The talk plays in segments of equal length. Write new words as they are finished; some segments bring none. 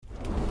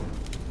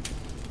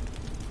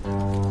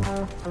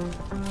Hello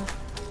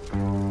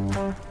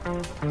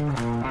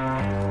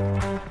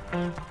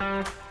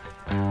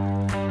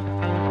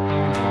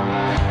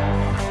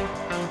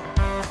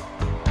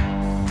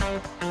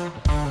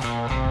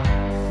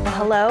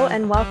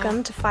and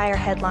welcome to Fire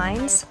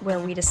Headlines, where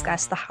we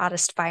discuss the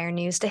hottest fire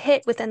news to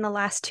hit within the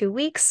last 2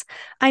 weeks.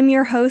 I'm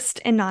your host,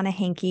 Inanna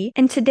Hankey,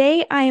 and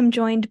today I am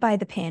joined by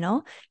the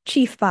panel,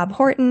 Chief Bob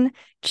Horton,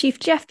 Chief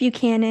Jeff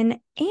Buchanan,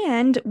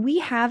 and we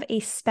have a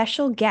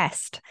special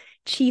guest.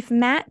 Chief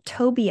Matt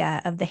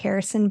Tobia of the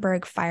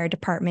Harrisonburg Fire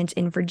Department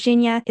in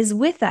Virginia is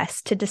with us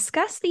to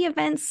discuss the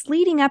events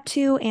leading up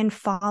to and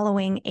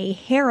following a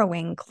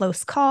harrowing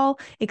close call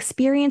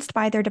experienced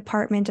by their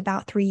department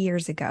about 3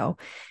 years ago.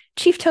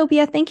 Chief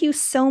Tobia, thank you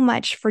so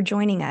much for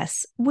joining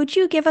us. Would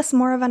you give us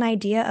more of an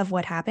idea of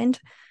what happened?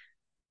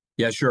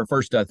 Yeah, sure.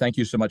 First, thank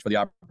you so much for the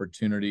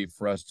opportunity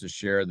for us to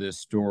share this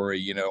story.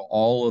 You know,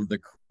 all of the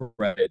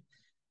credit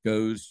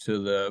goes to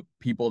the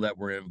people that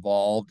were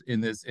involved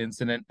in this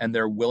incident and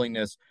their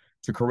willingness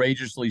to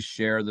courageously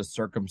share the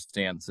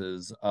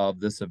circumstances of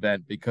this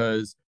event,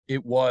 because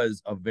it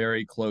was a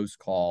very close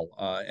call,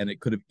 and it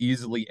could have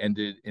easily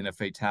ended in a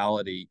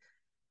fatality.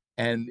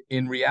 And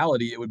in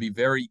reality, it would be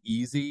very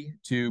easy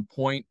to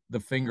point the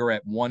finger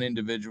at one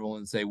individual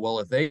and say, well,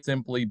 if they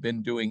simply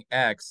been doing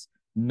X,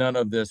 none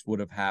of this would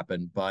have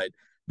happened. But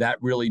that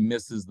really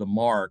misses the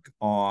mark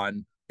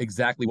on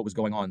exactly what was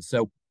going on.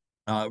 So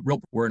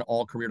we're an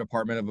all-career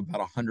department of about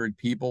 100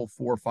 people,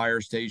 4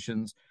 fire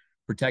stations,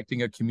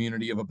 protecting a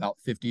community of about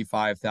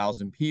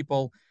 55,000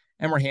 people.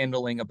 And we're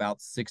handling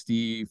about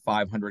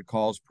 6,500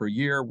 calls per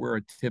year. We're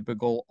a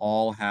typical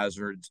all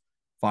hazards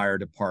fire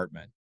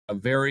department. A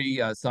very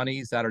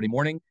sunny Saturday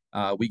morning,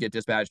 we get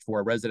dispatched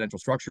for a residential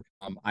structure.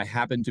 I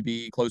happened to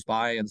be close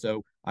by, and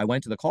so I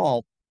went to the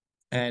call,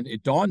 and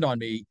it dawned on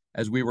me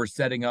as we were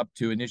setting up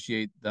to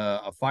initiate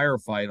a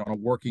firefight on a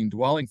working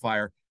dwelling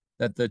fire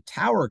that the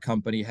tower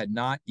company had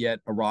not yet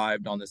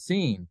arrived on the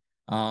scene.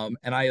 And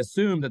I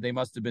assumed that they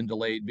must have been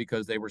delayed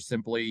because they were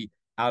simply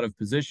out of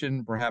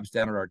position, perhaps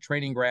down at our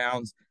training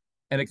grounds.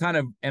 And it kind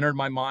of entered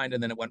my mind,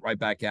 and then it went right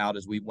back out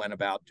as we went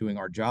about doing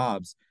our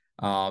jobs.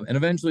 And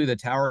eventually the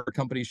tower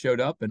company showed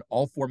up, and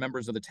all 4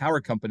 members of the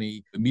tower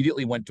company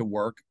immediately went to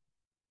work.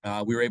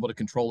 We were able to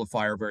control the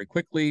fire very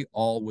quickly.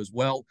 All was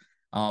well.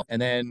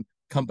 And then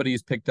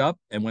companies picked up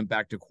and went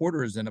back to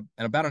quarters. And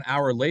about an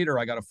hour later,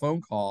 I got a phone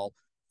call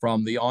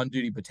from the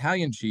on-duty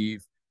battalion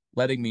chief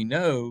letting me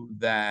know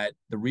that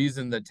the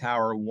reason that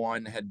Tower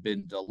 1 had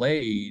been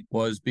delayed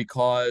was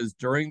because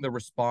during the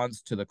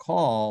response to the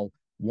call,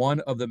 one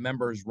of the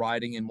members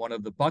riding in one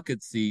of the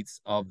bucket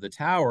seats of the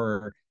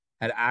tower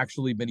had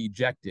actually been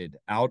ejected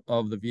out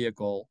of the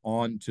vehicle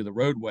onto the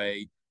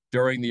roadway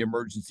during the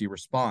emergency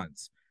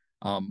response.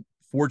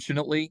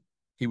 Fortunately,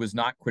 he was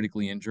not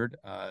critically injured.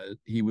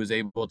 He was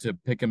able to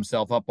pick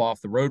himself up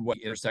off the roadway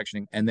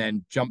intersection and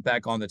then jump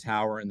back on the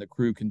tower, and the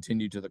crew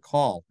continued to the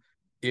call.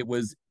 It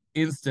was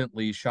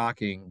instantly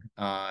shocking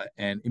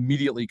and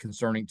immediately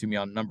concerning to me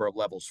on a number of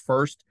levels.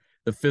 First,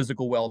 the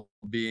physical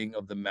well-being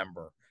of the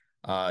member.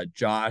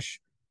 Josh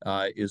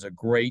is a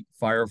great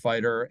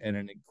firefighter and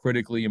a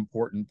critically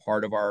important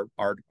part of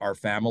our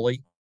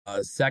family.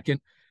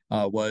 Second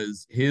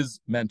was his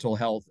mental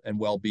health and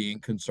well-being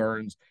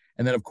concerns.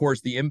 And then, of course,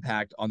 the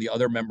impact on the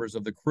other members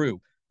of the crew,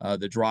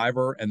 the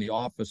driver and the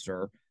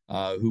officer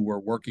who were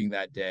working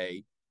that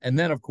day. And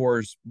then, of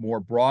course, more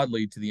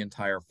broadly to the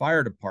entire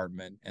fire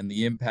department and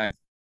the impact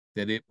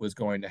that it was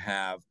going to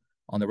have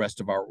on the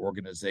rest of our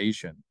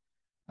organization.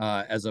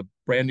 As a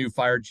brand new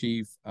fire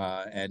chief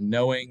and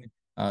knowing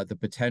the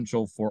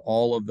potential for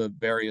all of the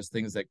various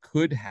things that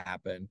could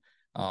happen,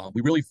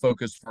 we really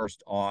focused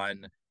first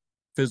on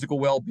physical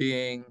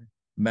well-being,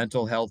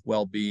 mental health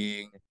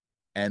well-being,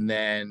 and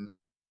then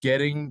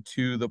getting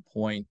to the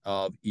point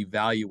of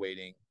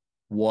evaluating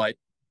what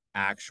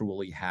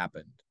actually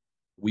happened.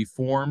 We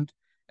formed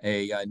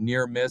a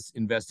near-miss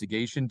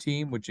investigation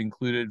team, which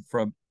included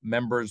from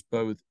members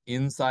both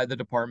inside the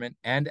department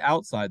and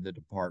outside the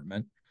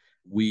department.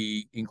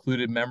 We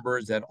included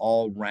members at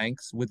all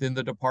ranks within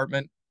the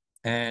department,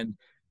 and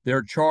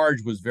their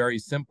charge was very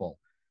simple: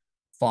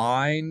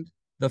 find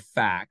the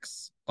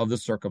facts of the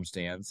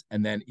circumstance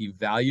and then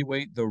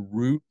evaluate the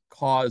root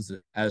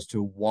causes as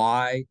to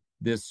why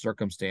this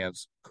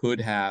circumstance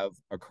could have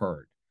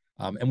occurred.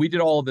 And we did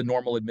all of the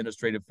normal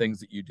administrative things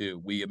that you do.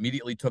 We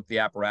immediately took the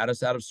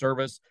apparatus out of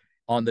service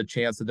on the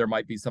chance that there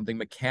might be something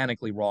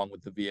mechanically wrong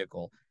with the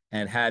vehicle,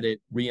 and had it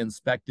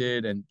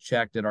re-inspected and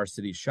checked at our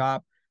city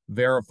shop,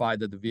 verified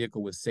that the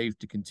vehicle was safe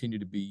to continue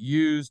to be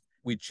used.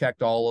 We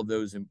checked all of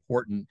those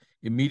important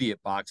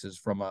immediate boxes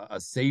from a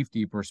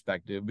safety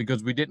perspective,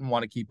 because we didn't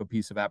want to keep a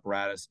piece of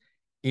apparatus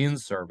in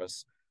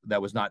service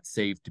that was not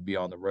safe to be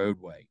on the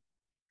roadway.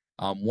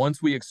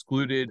 Once we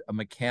excluded a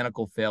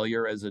mechanical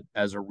failure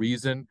as a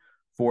reason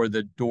for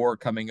the door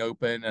coming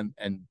open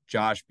and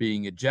Josh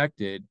being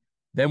ejected,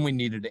 then we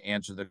needed to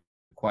answer the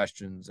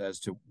questions as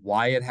to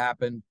why it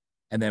happened,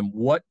 and then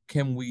what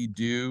can we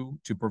do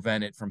to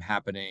prevent it from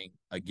happening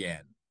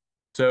again.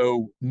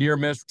 So near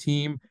miss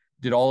team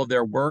did all of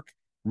their work.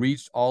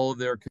 reached all of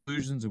their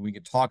conclusions, and we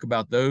could talk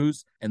about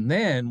those. And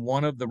then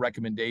one of the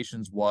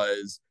recommendations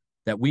was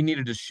that we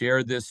needed to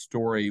share this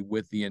story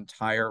with the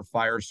entire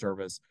fire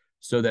service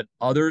so that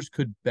others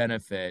could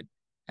benefit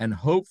and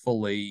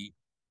hopefully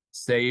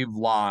save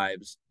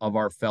lives of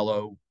our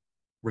fellow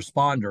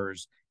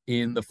responders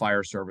in the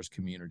fire service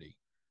community.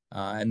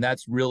 And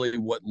that's really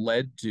what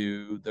led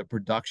to the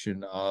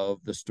production of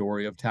the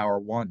story of Tower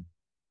One.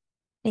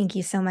 Thank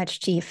you so much,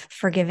 Chief,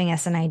 for giving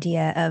us an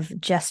idea of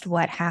just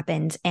what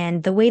happened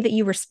and the way that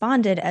you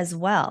responded as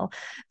well.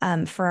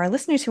 For our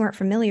listeners who aren't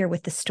familiar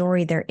with the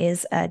story, there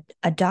is a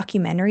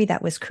documentary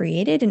that was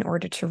created in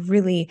order to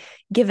really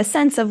give a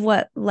sense of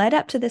what led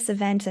up to this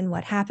event and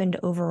what happened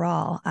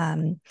overall.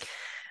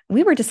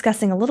 We were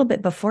discussing a little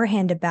bit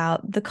beforehand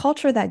about the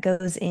culture that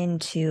goes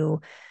into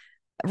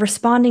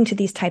responding to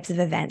these types of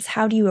events.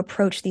 How do you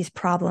approach these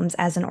problems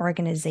as an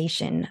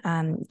organization?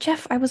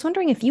 Jeff, I was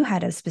wondering if you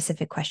had a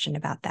specific question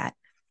about that.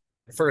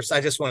 First,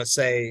 I just want to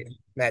say,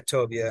 Matt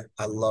Tobia,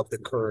 I love the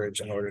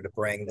courage in order to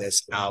bring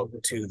this out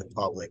to the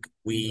public.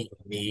 We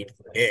need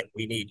it.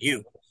 We need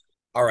you.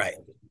 All right.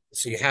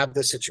 So you have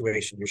this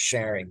situation. You're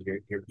sharing.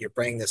 You're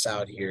bringing this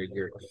out here.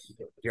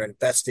 You're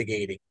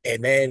investigating,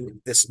 and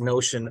then this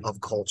notion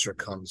of culture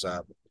comes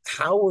up.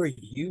 How are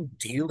you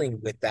dealing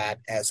with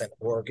that as an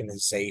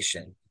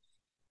organization?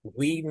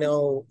 We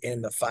know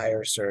in the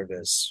fire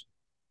service,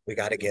 we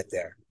got to get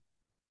there.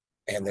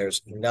 And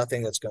there's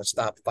nothing that's going to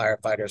stop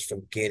firefighters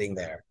from getting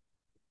there.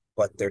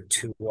 But they're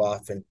too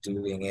often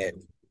doing it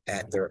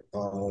at their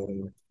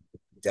own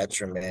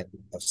detriment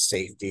of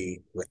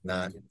safety with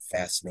not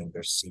fastening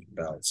their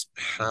seatbelts.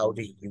 How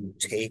do you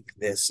take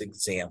this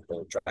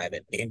example, drive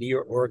it into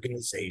your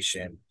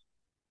organization,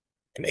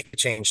 and make a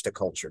change to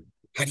culture?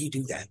 How do you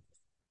do that?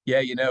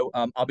 Yeah,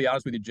 I'll be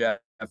honest with you, Jeff.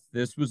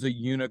 This was a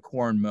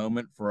unicorn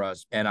moment for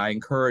us, and I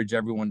encourage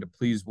everyone to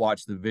please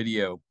watch the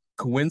video.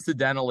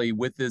 Coincidentally,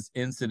 with this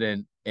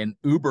incident, an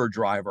Uber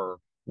driver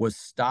was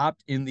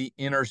stopped in the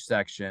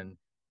intersection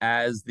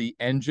as the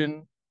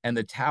engine and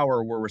the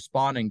tower were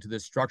responding to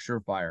this structure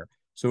fire.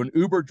 So an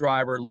Uber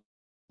driver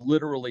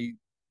literally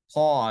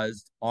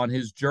paused on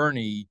his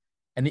journey,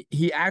 and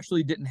he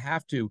actually didn't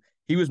have to.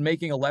 He was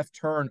making a left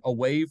turn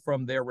away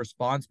from their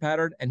response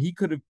pattern, and he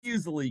could have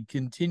easily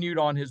continued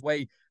on his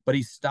way, but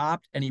he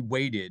stopped and he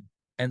waited.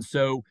 And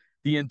so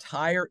the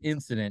entire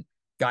incident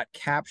got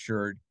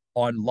captured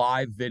on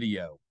live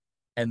video.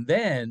 And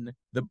then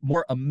the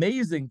more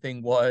amazing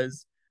thing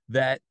was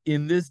that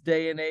in this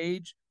day and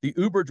age, the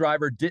Uber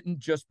driver didn't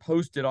just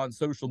post it on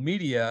social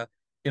media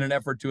in an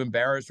effort to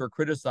embarrass or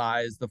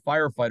criticize the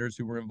firefighters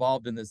who were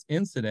involved in this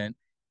incident.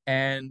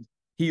 And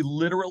he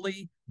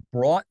literally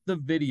brought the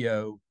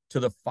video to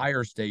the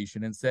fire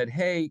station and said,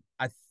 "Hey,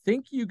 I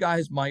think you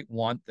guys might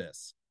want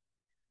this."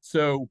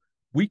 So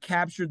we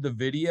captured the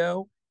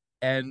video.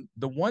 And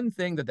the one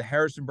thing that the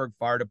Harrisonburg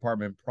Fire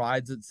Department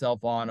prides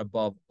itself on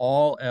above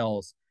all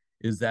else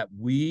is that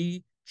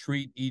we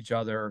treat each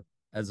other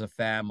as a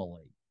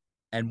family.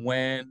 And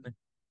when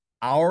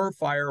our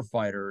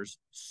firefighters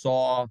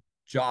saw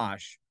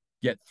Josh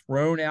get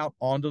thrown out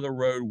onto the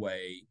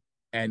roadway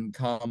and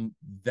come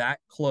that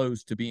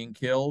close to being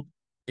killed,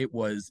 it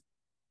was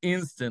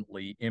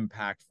instantly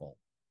impactful.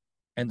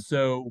 And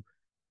so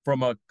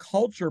from a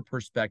culture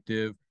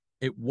perspective,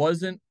 it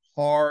wasn't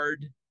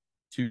hard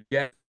to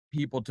get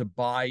people to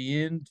buy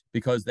in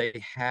because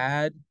they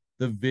had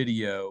the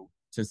video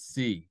to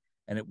see.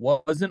 And it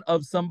wasn't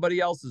of somebody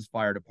else's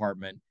fire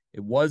department.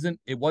 It wasn't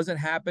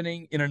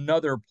happening in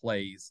another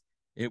place.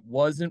 It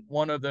wasn't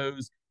one of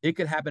those, it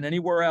could happen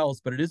anywhere else,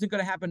 but it isn't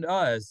going to happen to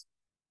us.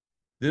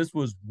 This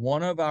was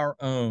one of our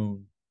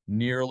own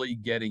nearly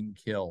getting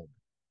killed.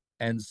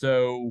 And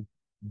so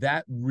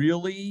that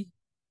really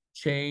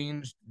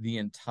changed the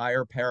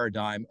entire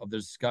paradigm of the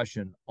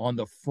discussion on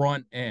the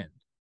front end.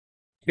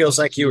 Feels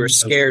like you were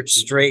scared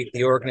straight.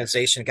 The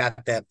organization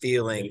got that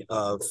feeling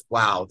of,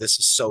 wow, this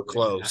is so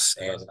close.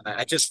 And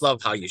I just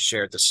love how you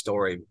shared the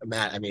story,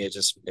 Matt. I mean,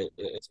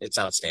 it's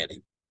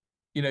outstanding.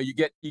 You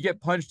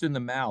get punched in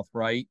the mouth,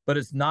 right? But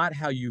it's not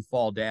how you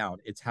fall down.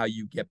 It's how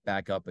you get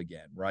back up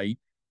again, right?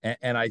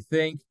 And I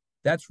think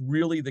that's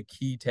really the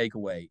key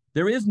takeaway.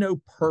 There is no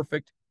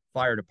perfect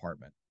fire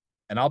department.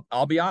 And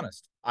I'll be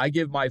honest, I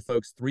give my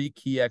folks 3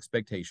 key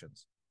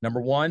expectations.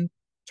 Number 1,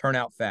 turn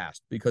out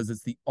fast, because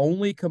it's the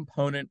only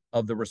component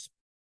of the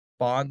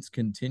response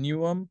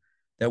continuum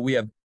that we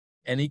have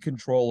any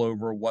control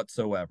over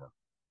whatsoever,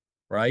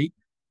 right?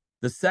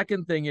 The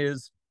second thing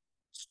is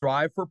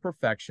strive for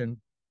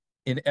perfection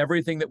in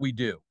everything that we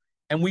do.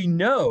 And we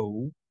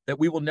know that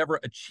we will never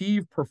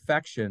achieve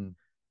perfection,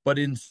 but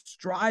in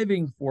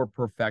striving for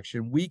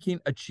perfection, we can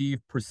achieve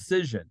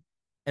precision.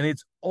 And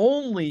it's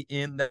only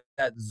in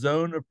that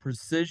zone of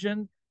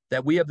precision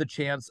that we have the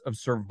chance of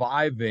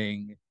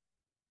surviving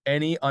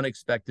any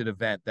unexpected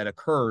event that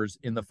occurs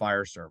in the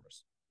fire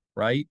service,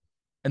 right?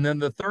 And then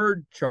the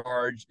third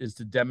charge is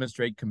to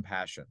demonstrate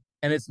compassion.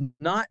 And it's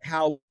not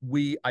how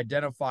we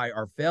identify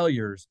our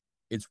failures,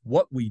 it's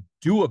what we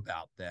do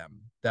about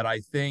them that I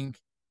think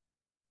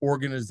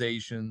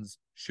organizations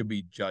should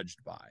be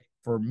judged by.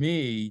 for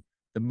me,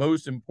 the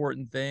most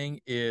important thing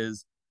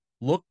is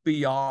look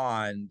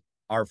beyond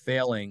our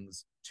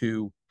failings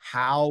to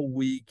how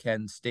we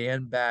can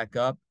stand back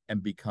up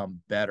and become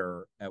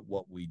better at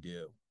what we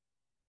do.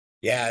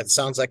 Yeah, it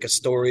sounds like a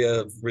story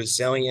of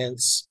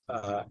resilience.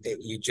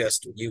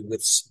 You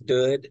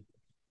withstood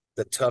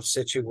the tough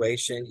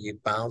situation, you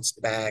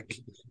bounced back,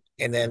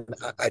 and then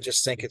I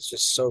just think it's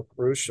just so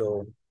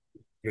crucial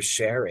you're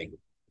sharing,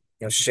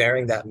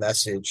 sharing that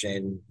message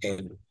and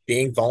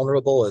being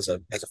vulnerable as a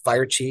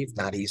fire chief,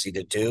 not easy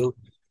to do.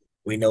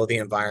 We know the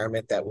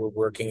environment that we're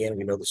working in.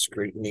 We know the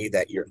scrutiny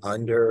that you're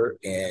under,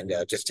 and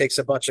just takes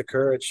a bunch of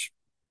courage,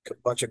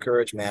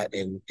 Matt,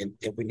 and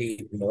we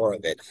need more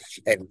of it.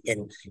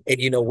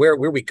 And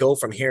where we go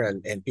from here,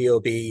 and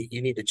Bob,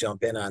 you need to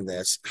jump in on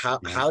this.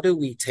 How do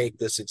we take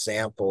this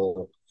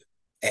example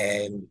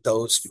and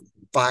those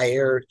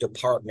fire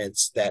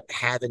departments that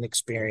haven't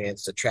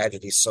experienced a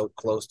tragedy so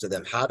close to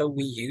them? How do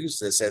we use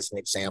this as an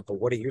example?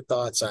 What are your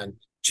thoughts on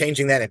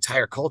changing that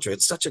entire culture?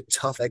 It's such a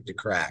tough egg to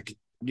crack.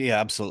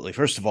 Yeah, absolutely.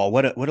 First of all,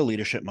 what a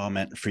leadership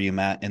moment for you,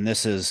 Matt. And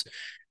this is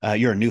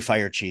you're a new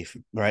fire chief,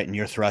 right? And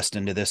you're thrust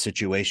into this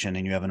situation,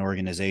 and you have an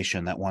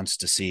organization that wants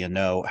to see and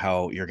know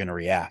how you're going to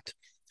react.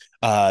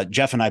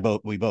 Jeff and I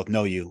both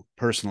know you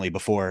personally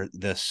before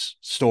this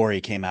story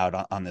came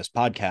out on this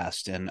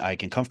podcast, and I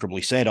can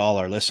comfortably say to all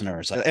our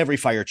listeners, every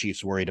fire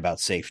chief's worried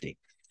about safety.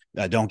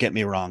 Don't get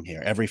me wrong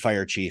here. Every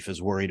fire chief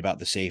is worried about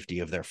the safety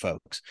of their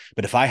folks.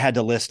 But if I had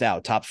to list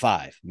out top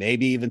 5,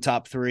 maybe even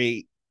top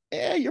 3,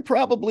 you're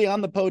probably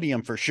on the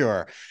podium for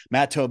sure.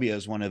 Matt Tobia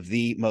is one of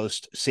the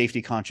most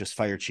safety conscious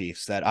fire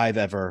chiefs that I've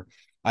ever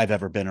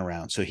been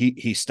around. So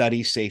he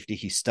studies safety,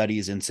 he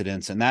studies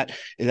incidents, and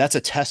that's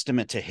a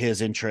testament to his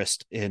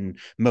interest in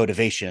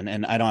motivation.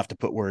 And I don't have to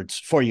put words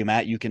for you,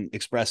 Matt. You can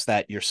express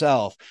that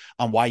yourself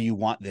on why you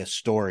want this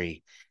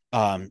story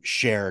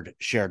shared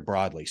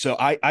broadly. So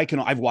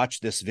I've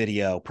watched this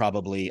video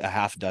probably a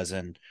half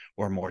dozen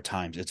or more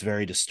times. It's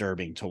very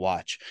disturbing to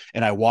watch.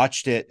 And I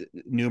watched it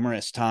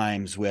numerous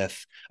times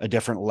with a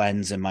different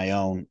lens in my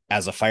own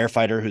as a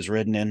firefighter who's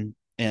ridden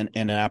in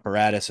an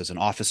apparatus, as an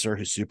officer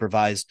who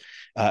supervised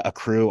a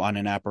crew on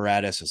an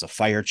apparatus, as a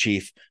fire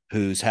chief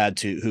who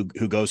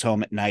goes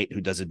home at night, who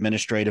does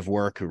administrative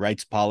work, who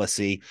writes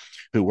policy,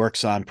 who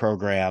works on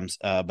programs,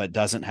 but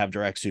doesn't have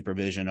direct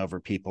supervision over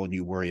people. And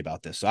you worry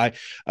about this. So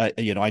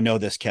I know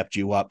this kept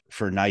you up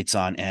for nights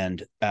on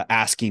end,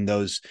 asking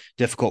those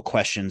difficult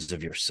questions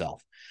of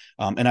yourself.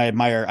 And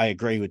I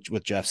agree with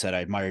what Jeff said.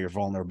 I admire your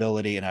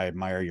vulnerability and I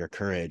admire your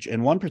courage.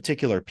 And one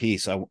particular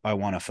piece I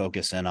want to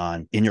focus in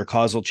on in your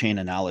causal chain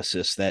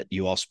analysis that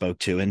you all spoke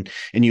to, and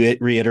you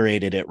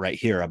reiterated it right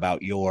here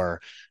about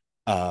your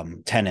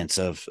tenets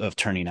of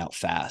turning out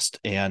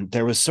fast. And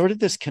there was sort of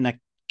this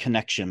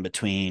connection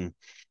between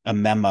a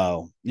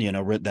memo,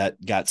 that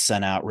got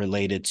sent out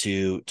related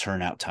to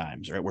turnout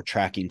times, right? We're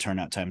tracking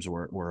turnout times.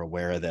 We're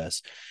aware of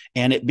this,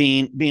 and it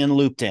being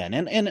looped in.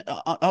 And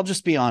I'll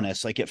just be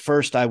honest. Like at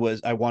first, I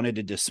wanted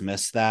to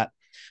dismiss that,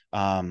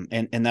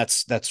 and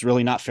that's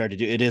really not fair to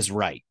do. It is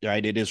right?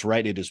 It is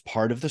right. It is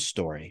part of the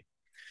story.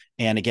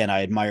 And again,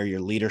 I admire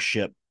your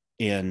leadership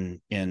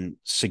in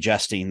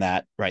suggesting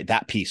that, right,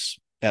 that piece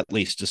at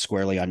least is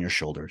squarely on your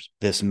shoulders.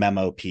 This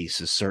memo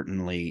piece is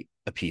certainly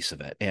a piece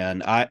of it.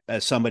 And I,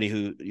 as somebody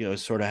who,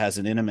 sort of has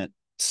an intimate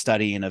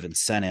studying of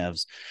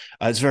incentives,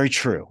 it's very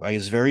true.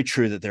 It's very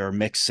true that there are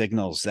mixed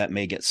signals that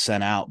may get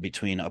sent out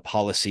between a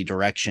policy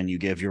direction you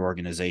give your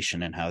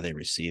organization and how they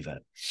receive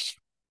it.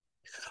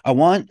 I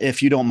want,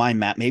 if you don't mind,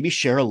 Matt, maybe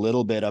share a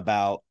little bit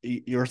about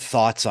your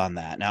thoughts on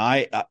that. Now,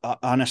 I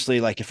honestly,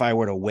 like if I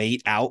were to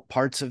wait out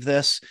parts of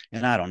this,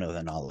 and I don't know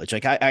the knowledge,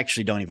 like I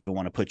actually don't even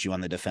want to put you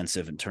on the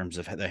defensive in terms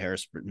of the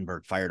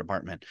Harrisonburg Fire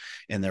Department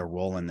and their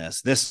role in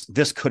this.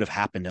 This could have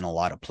happened in a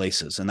lot of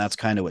places. And that's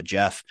kind of what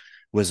Jeff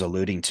was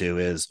alluding to,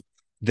 is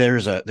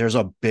there's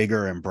a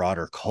bigger and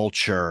broader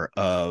culture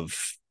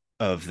of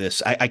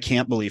this. I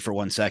can't believe for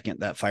one second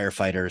that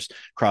firefighters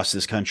across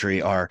this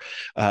country are,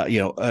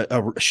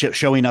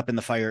 showing up in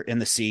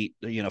the seat,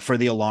 for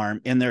the alarm,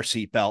 in their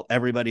seatbelt.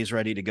 Everybody's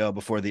ready to go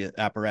before the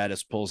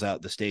apparatus pulls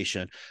out the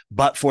station.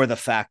 But for the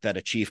fact that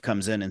a chief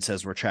comes in and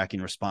says, we're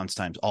tracking response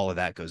times, all of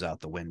that goes out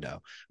the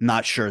window. I'm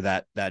not sure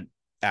that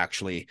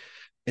actually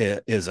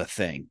is a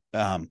thing.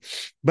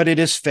 But it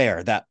is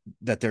fair that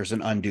there's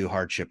an undue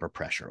hardship or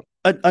pressure.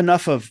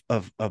 Enough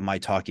of my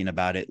talking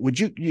about it. Would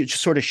you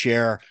sort of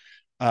share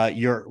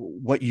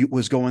what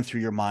was going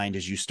through your mind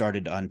as you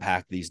started to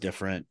unpack these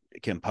different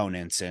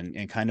components,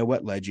 and kind of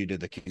what led you to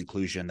the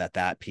conclusion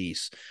that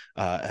piece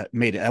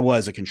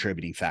was a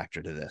contributing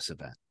factor to this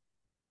event?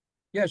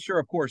 Yeah, sure.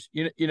 Of course.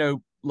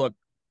 Look,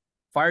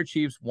 fire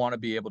chiefs want to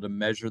be able to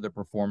measure the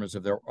performance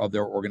of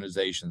their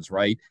organizations,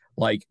 right?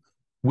 Like,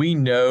 we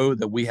know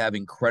that we have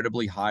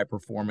incredibly high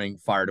performing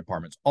fire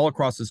departments all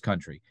across this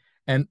country.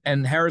 And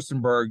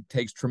Harrisonburg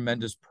takes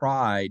tremendous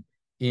pride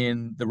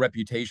in the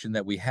reputation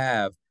that we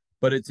have.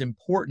 But it's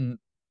important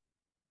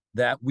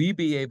that we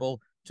be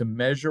able to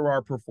measure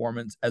our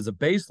performance as a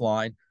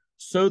baseline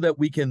so that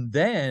we can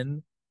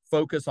then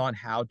focus on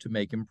how to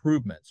make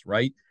improvements,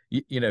 right?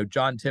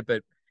 John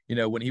Tippett,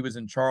 when he was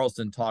in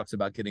Charleston, talks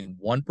about getting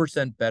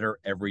 1% better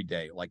every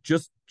day, like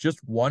just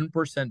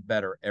 1%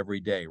 better every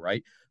day,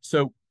 right?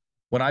 So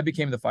when I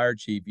became the fire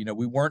chief,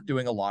 we weren't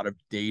doing a lot of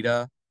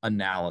data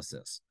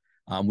analysis.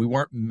 We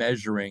weren't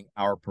measuring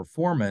our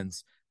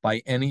performance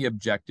by any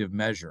objective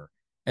measure.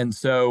 And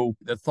so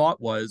the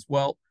thought was,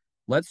 well,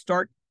 let's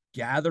start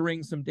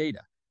gathering some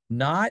data,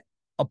 not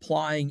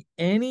applying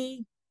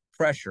any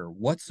pressure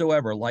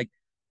whatsoever. Like,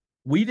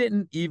 we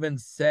didn't even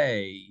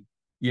say,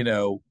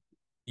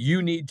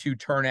 you need to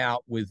turn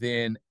out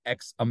within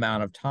X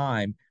amount of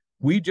time.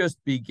 We just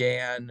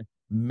began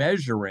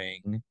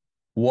measuring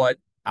what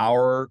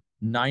our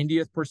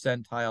 90th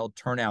percentile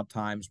turnout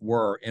times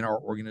were in our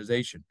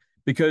organization.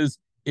 Because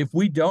if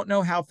we don't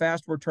know how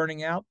fast we're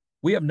turning out,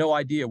 we have no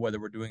idea whether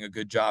we're doing a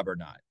good job or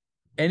not.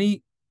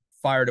 Any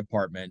fire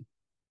department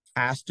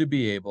has to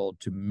be able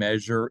to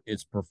measure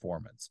its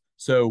performance.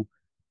 So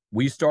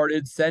we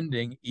started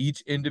sending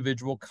each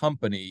individual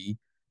company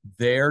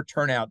their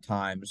turnout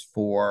times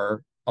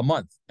for a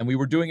month. And we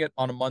were doing it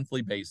on a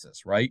monthly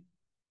basis, right?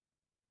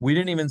 We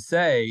didn't even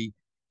say,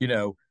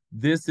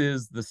 this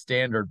is the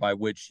standard by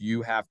which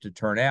you have to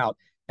turn out.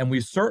 And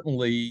we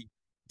certainly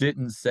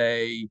didn't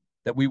say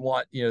that we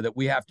want, that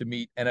we have to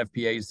meet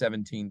NFPA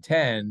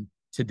 1710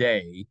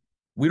 today.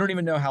 We don't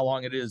even know how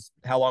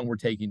long we're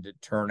taking to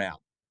turn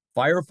out.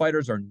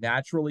 Firefighters are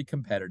naturally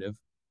competitive.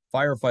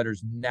 Firefighters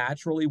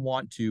naturally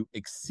want to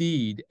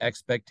exceed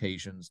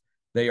expectations.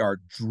 They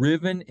are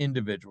driven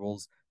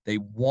individuals. They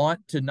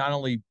want to not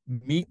only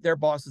meet their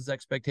boss's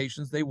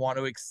expectations, they want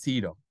to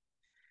exceed them.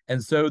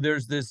 And so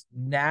there's this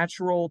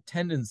natural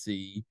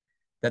tendency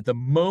that the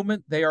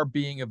moment they are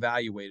being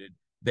evaluated,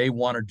 they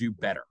want to do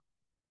better,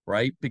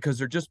 right?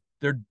 Because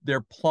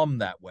they're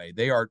plumbed that way.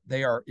 They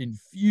are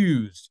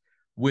infused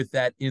with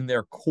that in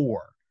their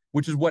core,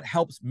 which is what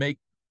helps make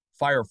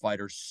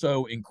firefighters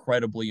so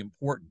incredibly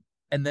important.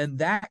 And then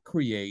that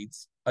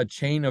creates a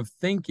chain of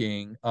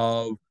thinking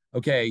of,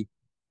 okay,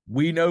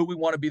 we know we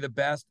want to be the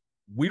best.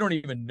 We don't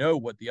even know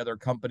what the other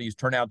companies'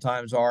 turnout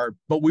times are,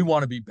 but we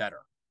want to be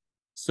better.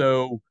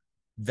 So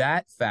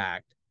that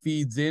fact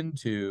feeds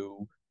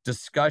into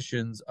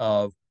discussions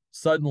of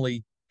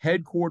suddenly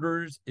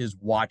headquarters is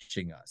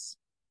watching us.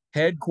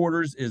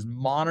 Headquarters is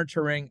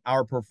monitoring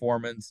our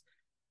performance,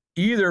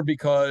 either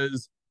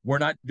because we're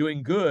not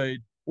doing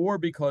good or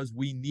because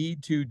we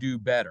need to do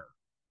better,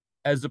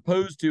 as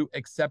opposed to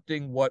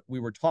accepting what we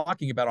were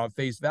talking about on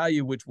face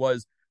value, which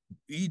was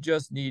we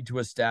just need to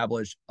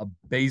establish a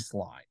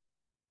baseline.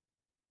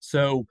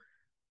 So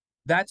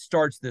that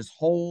starts this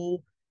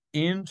whole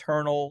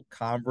internal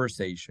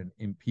conversation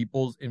in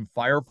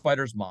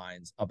firefighters'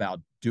 minds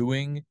about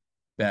doing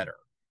better.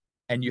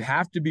 And you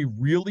have to be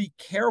really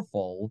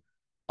careful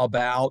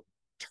about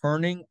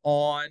turning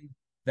on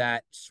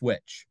that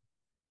switch,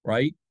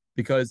 right?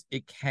 Because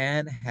it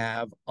can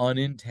have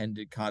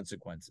unintended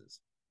consequences.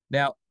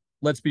 Now,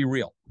 let's be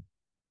real.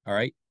 All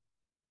right.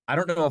 I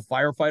don't know a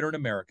firefighter in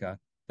America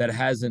that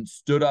hasn't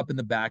stood up in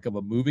the back of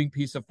a moving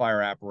piece of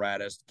fire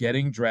apparatus,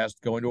 getting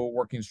dressed, going to a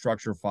working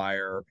structure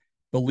fire,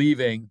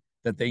 believing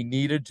that they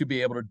needed to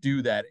be able to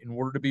do that in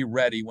order to be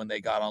ready when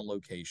they got on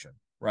location,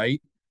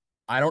 right?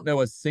 I don't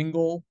know a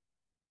single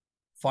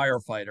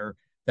firefighter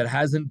that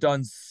hasn't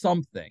done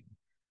something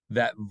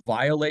that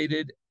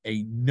violated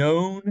a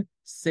known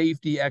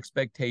safety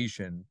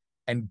expectation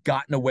and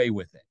gotten away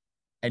with it.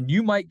 And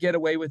you might get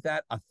away with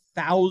that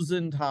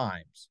 1,000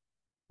 times,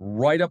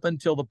 right up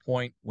until the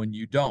point when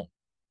you don't.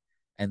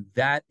 And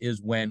that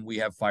is when we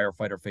have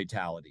firefighter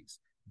fatalities.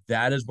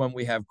 That is when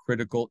we have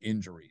critical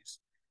injuries.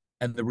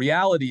 And the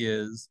reality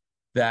is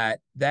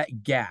that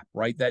gap,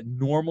 right, that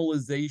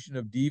normalization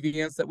of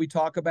deviance that we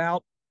talk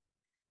about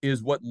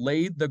is what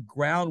laid the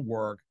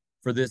groundwork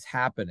for this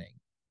happening.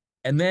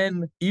 And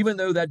then, even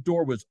though that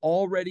door was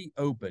already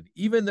open,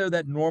 even though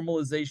that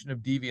normalization of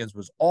deviance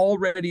was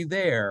already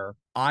there,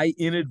 I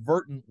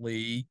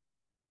inadvertently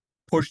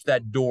pushed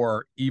that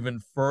door even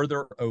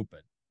further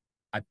open.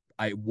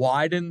 I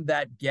widened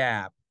that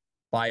gap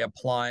by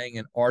applying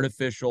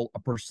a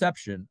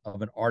perception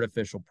of an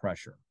artificial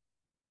pressure.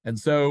 And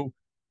so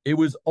it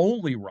was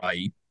only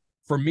right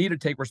for me to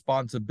take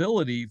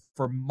responsibility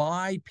for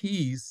my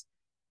piece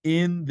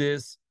in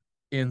this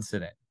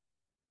incident,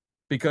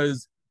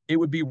 because it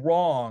would be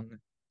wrong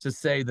to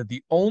say that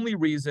the only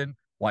reason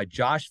why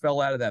Josh fell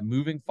out of that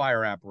moving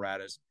fire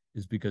apparatus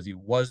is because he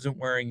wasn't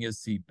wearing his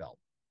seatbelt.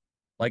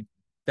 Like,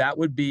 that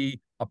would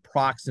be a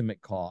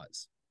proximate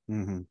cause.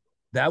 Mm-hmm.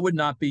 That would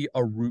not be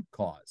a root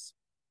cause.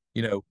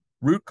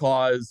 Root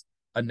cause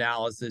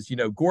analysis,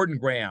 Gordon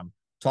Graham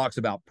talks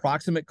about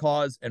proximate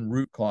cause and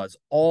root cause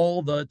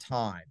all the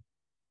time.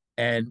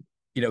 And,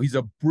 he's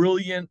a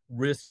brilliant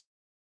risk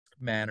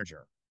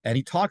manager. And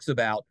he talks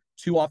about,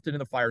 too often in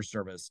the fire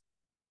service,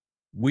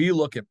 we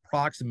look at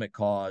proximate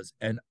cause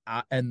and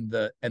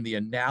the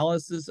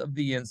analysis of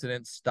the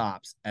incident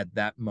stops at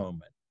that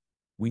moment.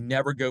 We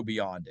never go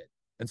beyond it.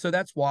 And so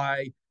that's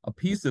why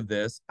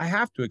I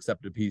have to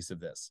accept a piece of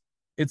this.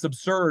 It's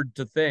absurd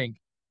to think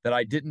that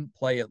I didn't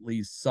play at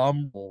least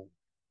some role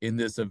in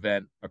this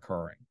event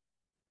occurring.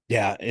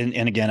 Yeah.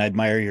 And again, I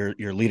admire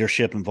your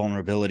leadership and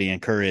vulnerability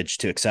and courage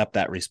to accept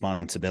that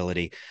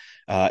responsibility.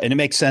 And it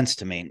makes sense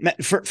to me.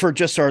 Matt, for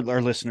just our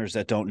listeners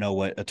that don't know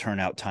what a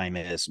turnout time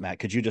is, Matt,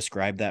 could you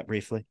describe that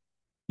briefly?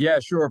 Yeah,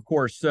 sure, of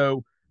course.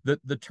 So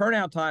the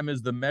turnout time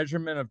is the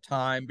measurement of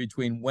time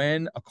between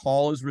when a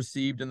call is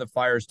received in the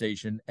fire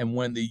station and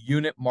when the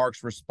unit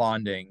marks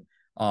responding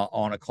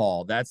on a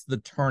call. That's the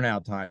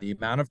turnout time, the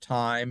amount of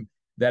time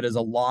that is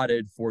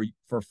allotted for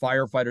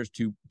firefighters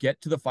to get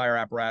to the fire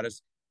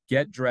apparatus,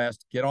 get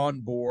dressed, get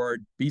on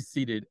board, be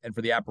seated, and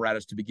for the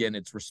apparatus to begin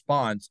its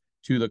response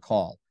to the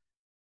call.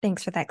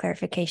 Thanks for that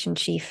clarification,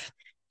 Chief.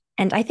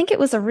 And I think it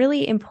was a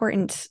really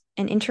important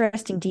and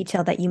interesting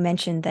detail that you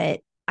mentioned, that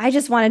I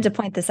just wanted to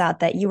point this out,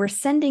 that you were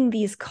sending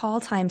these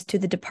call times to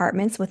the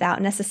departments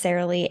without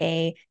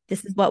necessarily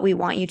this is what we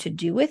want you to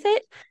do with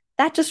it.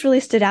 That just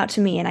really stood out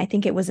to me. And I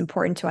think it was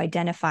important to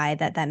identify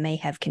that may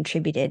have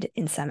contributed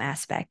in some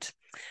aspect.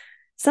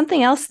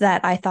 Something else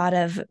that I thought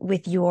of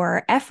with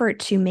your effort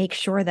to make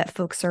sure that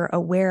folks are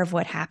aware of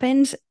what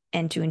happened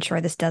and to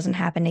ensure this doesn't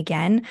happen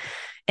again,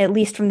 at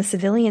least from the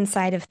civilian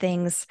side of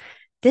things,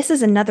 this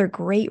is another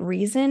great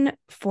reason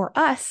for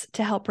us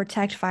to help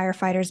protect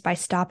firefighters by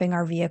stopping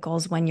our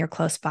vehicles when you're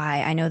close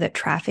by. I know that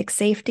traffic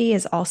safety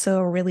is also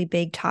a really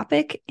big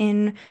topic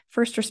in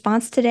first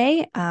response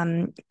today.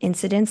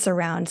 Incidents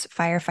around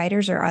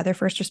firefighters or other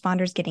first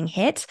responders getting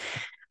hit.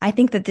 I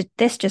think that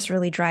this just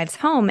really drives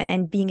home,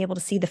 and being able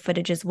to see the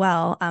footage as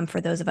well, for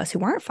those of us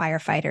who aren't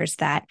firefighters,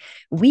 that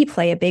we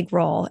play a big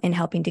role in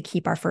helping to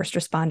keep our first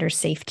responders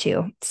safe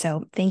too.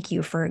 So thank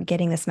you for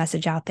getting this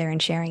message out there and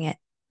sharing it.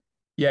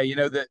 Yeah,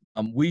 that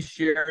we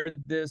shared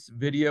this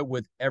video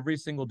with every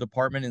single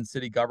department in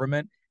city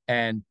government,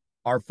 and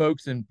our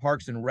folks in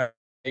Parks and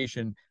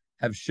Recreation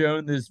have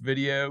shown this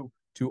video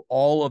to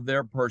all of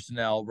their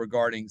personnel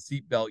regarding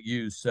seatbelt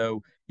use.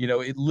 So,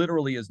 it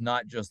literally is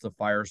not just the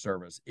fire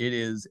service. It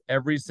is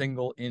every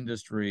single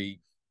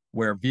industry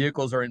where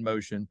vehicles are in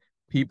motion,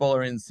 people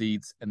are in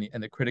seats, and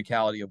the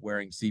criticality of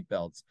wearing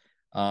seatbelts.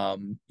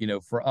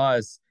 For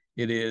us,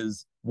 it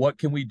is, what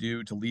can we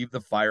do to leave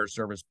the fire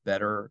service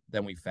better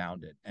than we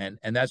found it? And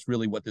that's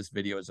really what this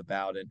video is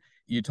about. And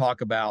you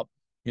talk about,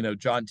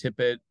 John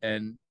Tippett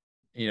and,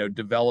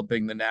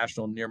 developing the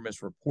National Near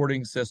Miss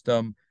Reporting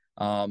System.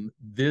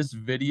 This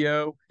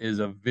video is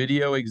a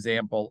video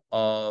example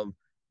of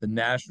the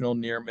National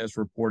Near Miss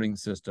Reporting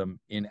System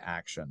in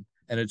action.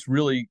 And it's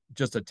really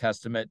just a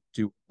testament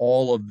to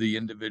all of the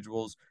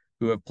individuals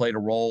who have played a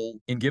role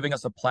in giving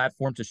us a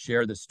platform to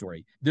share this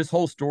story. This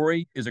whole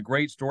story is a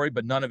great story,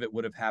 but none of it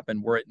would have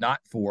happened were it not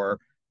for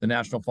the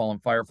National Fallen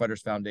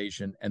Firefighters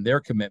Foundation and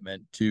their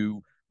commitment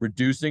to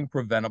reducing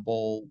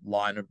preventable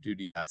line of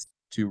duty deaths,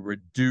 to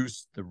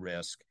reduce the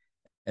risk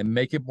and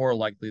make it more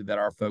likely that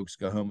our folks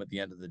go home at the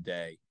end of the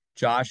day.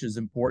 Josh is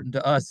important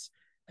to us,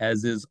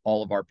 as is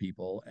all of our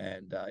people.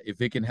 And if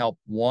it can help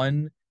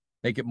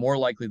make it more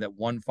likely that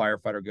one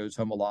firefighter goes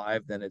home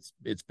alive, then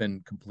it's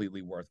been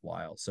completely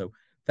worthwhile. So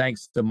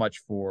thanks so much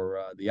for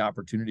the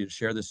opportunity to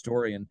share this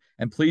story,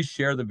 and please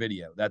share the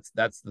video. That's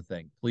the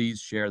thing.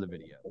 Please share the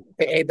video.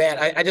 Hey, man,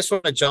 I just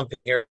want to jump in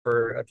here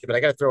but I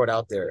got to throw it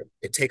out there.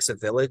 It takes a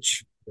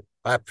village.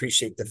 I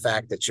appreciate the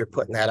fact that you're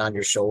putting that on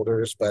your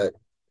shoulders, but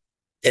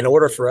in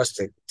order for us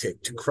to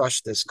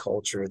crush this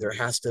culture, it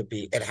has to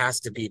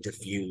be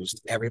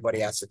diffused. Everybody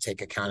has to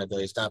take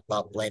accountability. It's not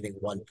about blaming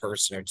one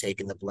person or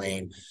taking the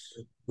blame.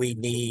 We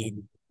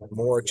need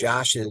more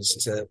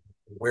Joshes to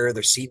wear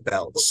their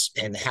seatbelts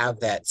and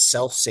have that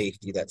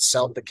self-safety, that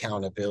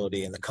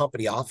self-accountability, and the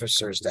company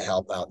officers to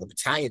help out, the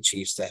battalion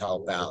chiefs to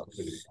help out.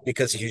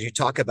 Because you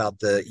talk about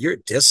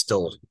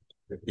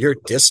you're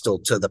distal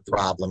to the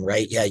problem,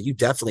 right? Yeah, you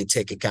definitely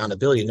take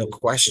accountability, no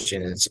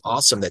question. And it's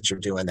awesome that you're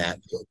doing that.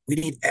 We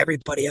need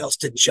everybody else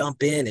to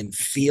jump in and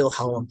feel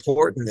how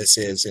important this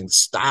is, and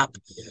stop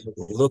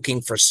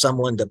looking for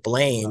someone to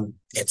blame,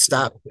 and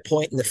stop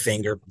pointing the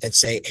finger and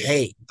say,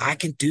 hey, I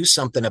can do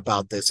something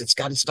about this. It's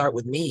got to start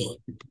with me.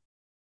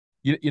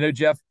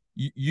 Jeff,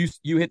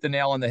 you hit the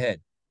nail on the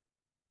head.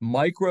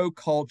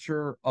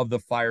 Microculture of the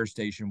fire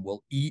station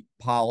will eat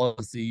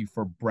policy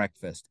for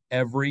breakfast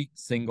every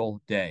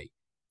single day.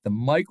 The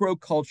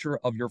microculture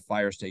of your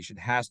fire station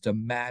has to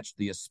match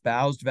the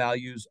espoused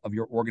values of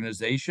your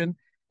organization,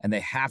 and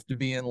they have to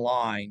be in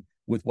line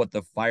with what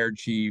the fire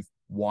chief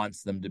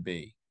wants them to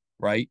be,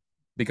 right?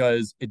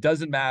 Because it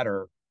doesn't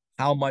matter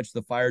how much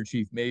the fire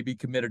chief may be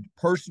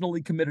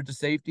personally committed to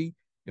safety.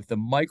 If the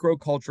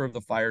microculture of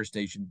the fire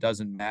station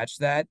doesn't match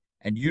that,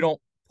 and you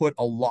don't put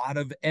a lot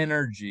of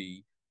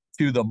energy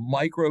to the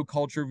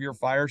microculture of your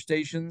fire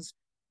stations,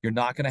 you're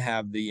not going to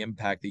have the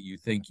impact that you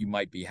think you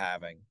might be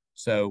having.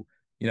 So,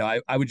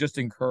 I would just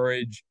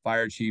encourage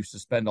fire chiefs to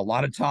spend a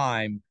lot of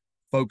time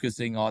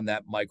focusing on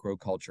that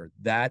microculture.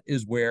 That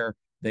is where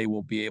they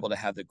will be able to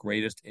have the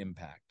greatest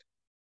impact.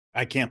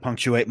 I can't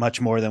punctuate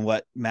much more than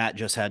what Matt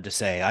just had to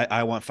say.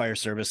 I want fire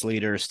service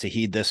leaders to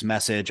heed this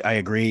message. I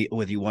agree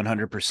with you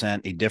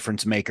 100%. A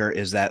difference maker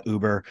is that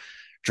Uber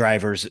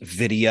driver's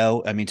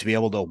video. I mean, to be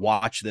able to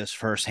watch this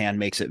firsthand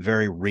makes it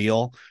very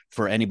real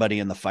for anybody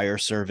in the fire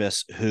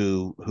service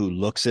who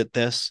looks at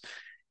this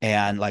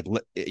and like,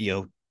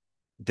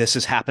 this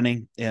is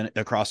happening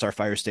across our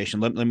fire station.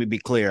 Let me be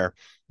clear,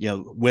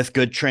 with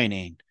good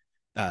training,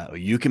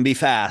 you can be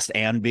fast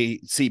and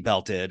be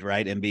seatbelted,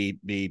 right? And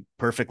be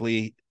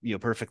perfectly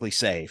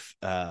safe.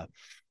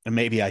 And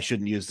maybe I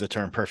shouldn't use the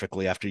term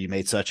perfectly after you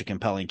made such a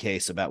compelling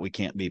case about we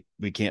can't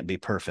be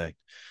perfect,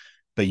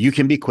 but you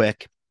can be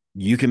quick,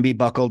 you can be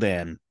buckled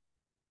in,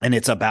 and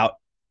it's about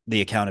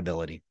the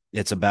accountability.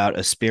 It's about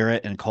a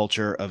spirit and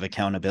culture of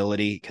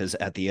accountability, because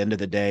at the end of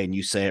the day, and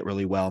you say it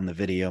really well in the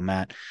video,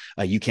 Matt,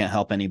 you can't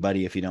help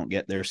anybody if you don't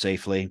get there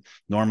safely.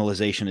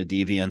 Normalization of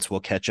deviance will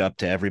catch up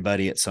to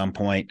everybody at some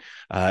point.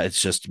 It's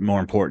just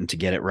more important to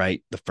get it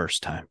right the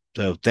first time.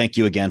 So thank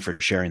you again for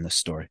sharing this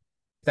story.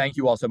 Thank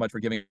you all so much for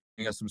giving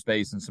us some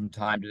space and some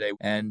time today.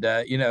 And,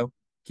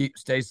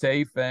 stay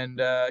safe and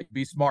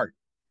be smart.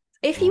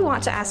 If you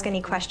want to ask any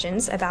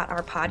questions about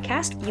our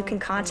podcast, you can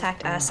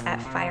contact us at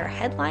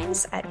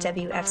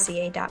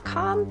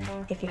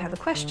fireheadlines@wfca.com. If you have a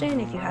question,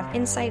 if you have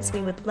insights,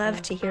 we would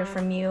love to hear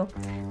from you.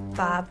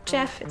 Bob,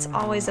 Jeff, it's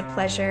always a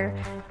pleasure.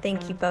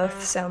 Thank you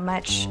both so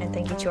much, and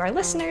thank you to our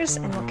listeners,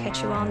 and we'll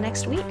catch you all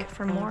next week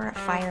for more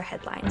Fire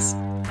Headlines.